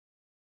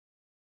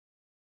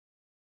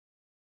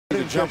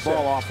The jump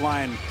ball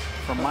offline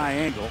from my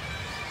angle.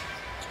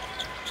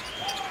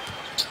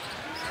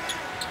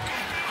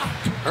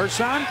 Her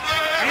son,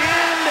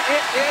 and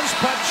it is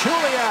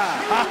Pachulia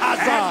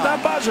at the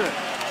buzzer.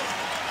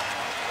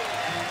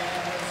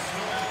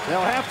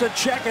 They'll have to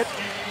check it.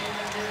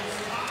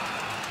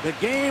 The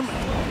game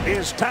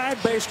is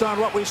tied based on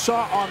what we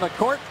saw on the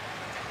court.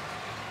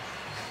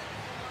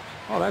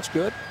 Oh, that's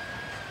good.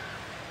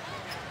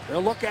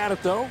 They'll look at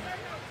it, though.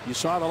 You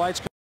saw the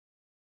lights.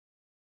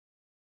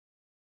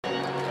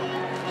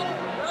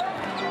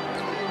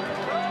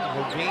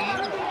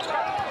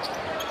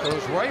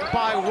 Goes right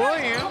by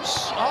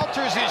Williams,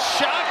 alters his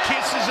shot,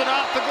 kisses it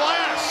off the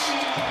glass.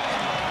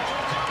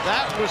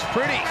 That was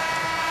pretty.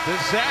 The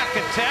Zach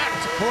attack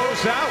to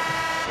close out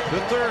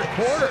the third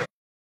quarter.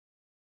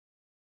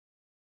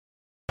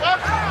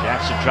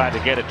 Jackson tried to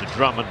get it to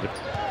Drummond, but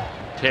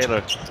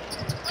Taylor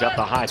got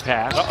the high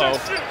pass. Oh!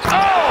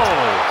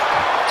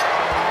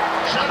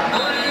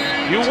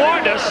 You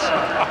warned us.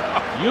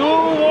 You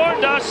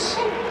warned us.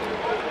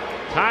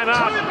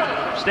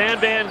 Timeout. Stan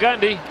Van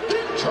Gundy.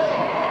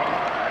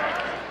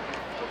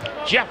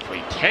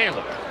 Jeffrey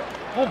Taylor.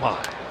 Oh my.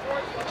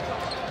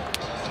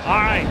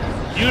 All right.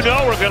 You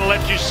know we're going to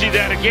let you see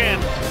that again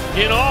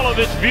in all of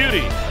its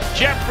beauty.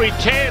 Jeffrey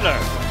Taylor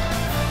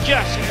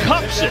just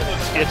cups it.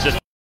 It's a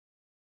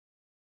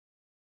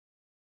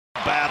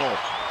battle.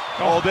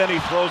 Oh, then he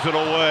throws it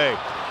away.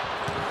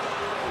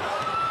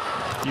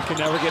 You can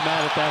never get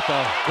mad at that,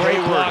 though.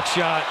 Great block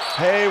shot.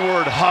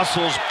 Hayward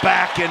hustles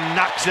back and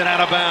knocks it out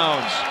of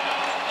bounds.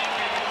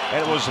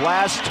 And it was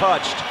last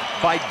touched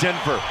by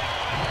Denver.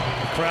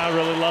 The crowd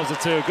really loves it,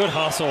 too. Good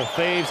hustle.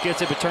 Faves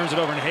gets it, but turns it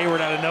over, and Hayward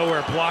out of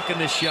nowhere blocking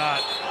this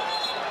shot.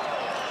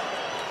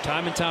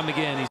 Time and time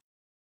again.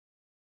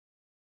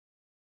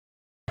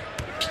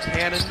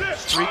 Cannon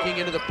streaking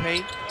into the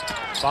paint.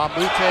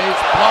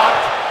 Bamute's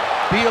blocked.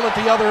 Beal at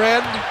the other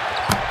end.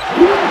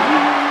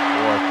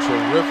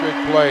 Terrific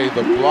play,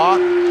 the block,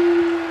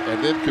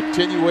 and then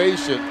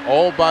continuation,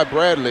 all by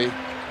Bradley.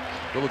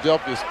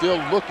 Philadelphia still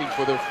looking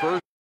for their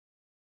first.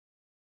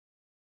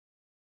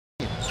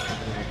 2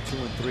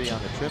 and 3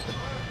 on the trip,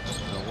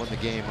 and won the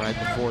game right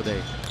before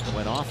they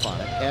went off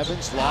on it.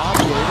 Evans lob,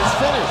 Davis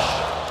finish.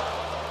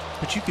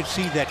 But you could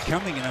see that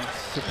coming, and I'm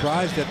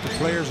surprised that the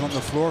players on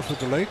the floor for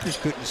the Lakers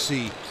couldn't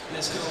see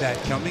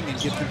that coming and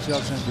get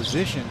themselves in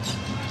position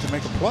to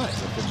make a play.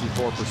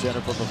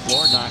 54% from the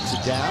floor, knocks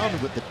it down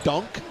with the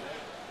dunk.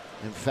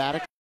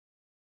 Emphatic.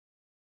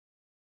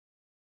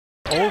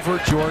 Over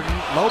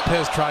Jordan.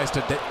 Lopez tries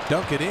to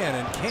dunk it in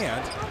and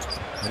can't.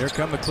 And here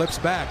come the Clips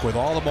back with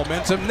all the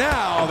momentum.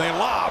 Now they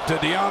lob to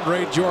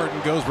DeAndre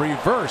Jordan. Goes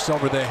reverse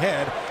over the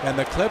head, and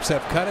the Clips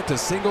have cut it to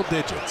single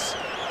digits.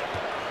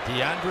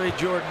 DeAndre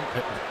Jordan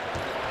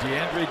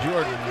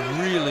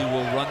really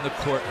will run the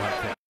court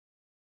like that.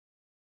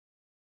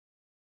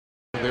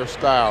 Their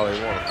style, they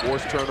want to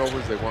force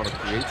turnovers, they want to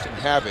create some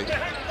havoc.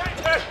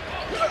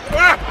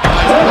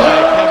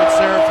 Kevin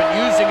Seraphin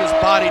using his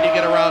body to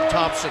get around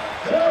Thompson.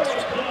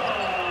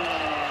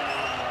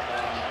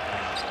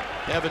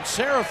 Kevin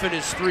Seraphin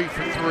is 3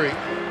 for 3.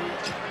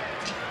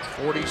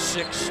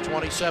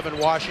 46-27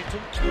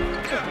 Washington.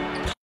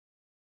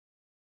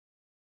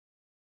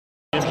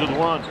 into the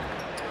one.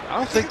 I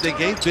don't think they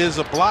gave Biz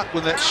a block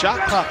when that shot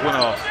clock went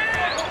off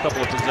a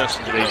couple of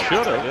possessions ago. They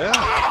should have. Yeah.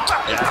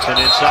 Jackson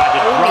inside to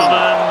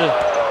Drummond.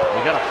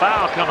 We got a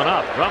foul coming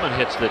up. Drummond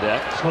hits the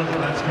deck. What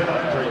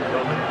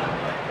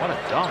a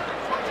dunk.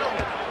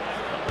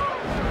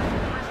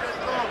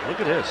 Look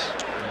at this.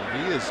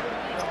 He is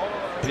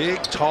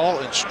big, tall,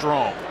 and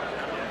strong.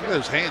 Look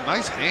at his hand.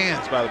 Nice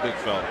hands by the big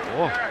fella.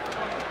 Whoa.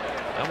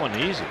 That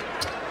wasn't easy.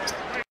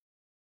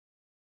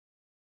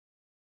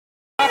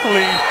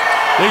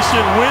 They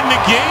should win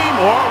the game,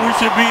 or we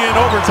should be in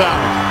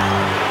overtime.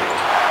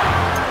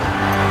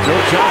 Joe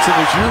Johnson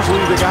is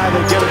usually the guy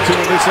they get it to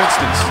in this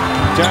instance.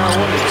 Darren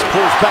Williams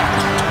pulls back,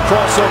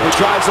 crossover,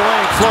 drives the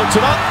lane, floats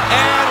it up,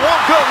 and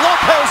one good.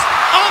 Lopez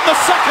on the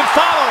second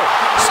foul.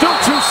 Still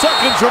 2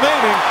 seconds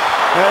remaining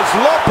as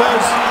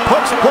Lopez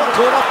puts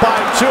Brooklyn up by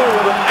 2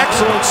 with an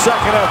excellent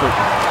second effort.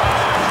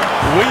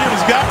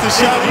 Williams got the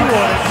shot he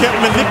wanted, kept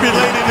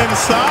manipulating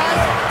inside,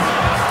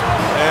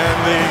 and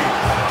the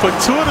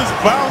fortuitous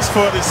bounce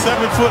for the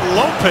 7-foot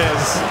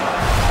Lopez.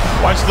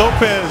 Watch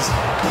Lopez.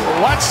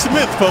 Watch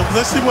Smith, folks.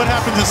 Let's see what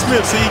happens to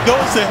Smith. See, he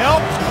goes to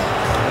help,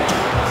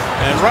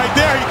 and right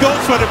there he goes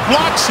for the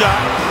block shot,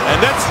 and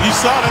you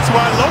saw that's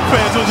why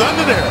Lopez was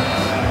under there.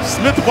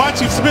 Smith,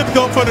 watching Smith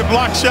go for the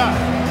block shot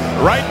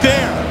right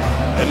there,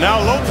 and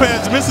now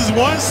Lopez misses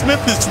one.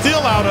 Smith is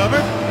still out of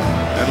it,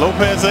 and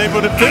Lopez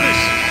able to finish.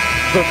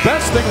 The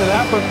best thing that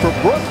happened for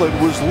Brooklyn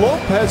was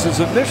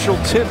Lopez's initial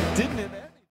tip didn't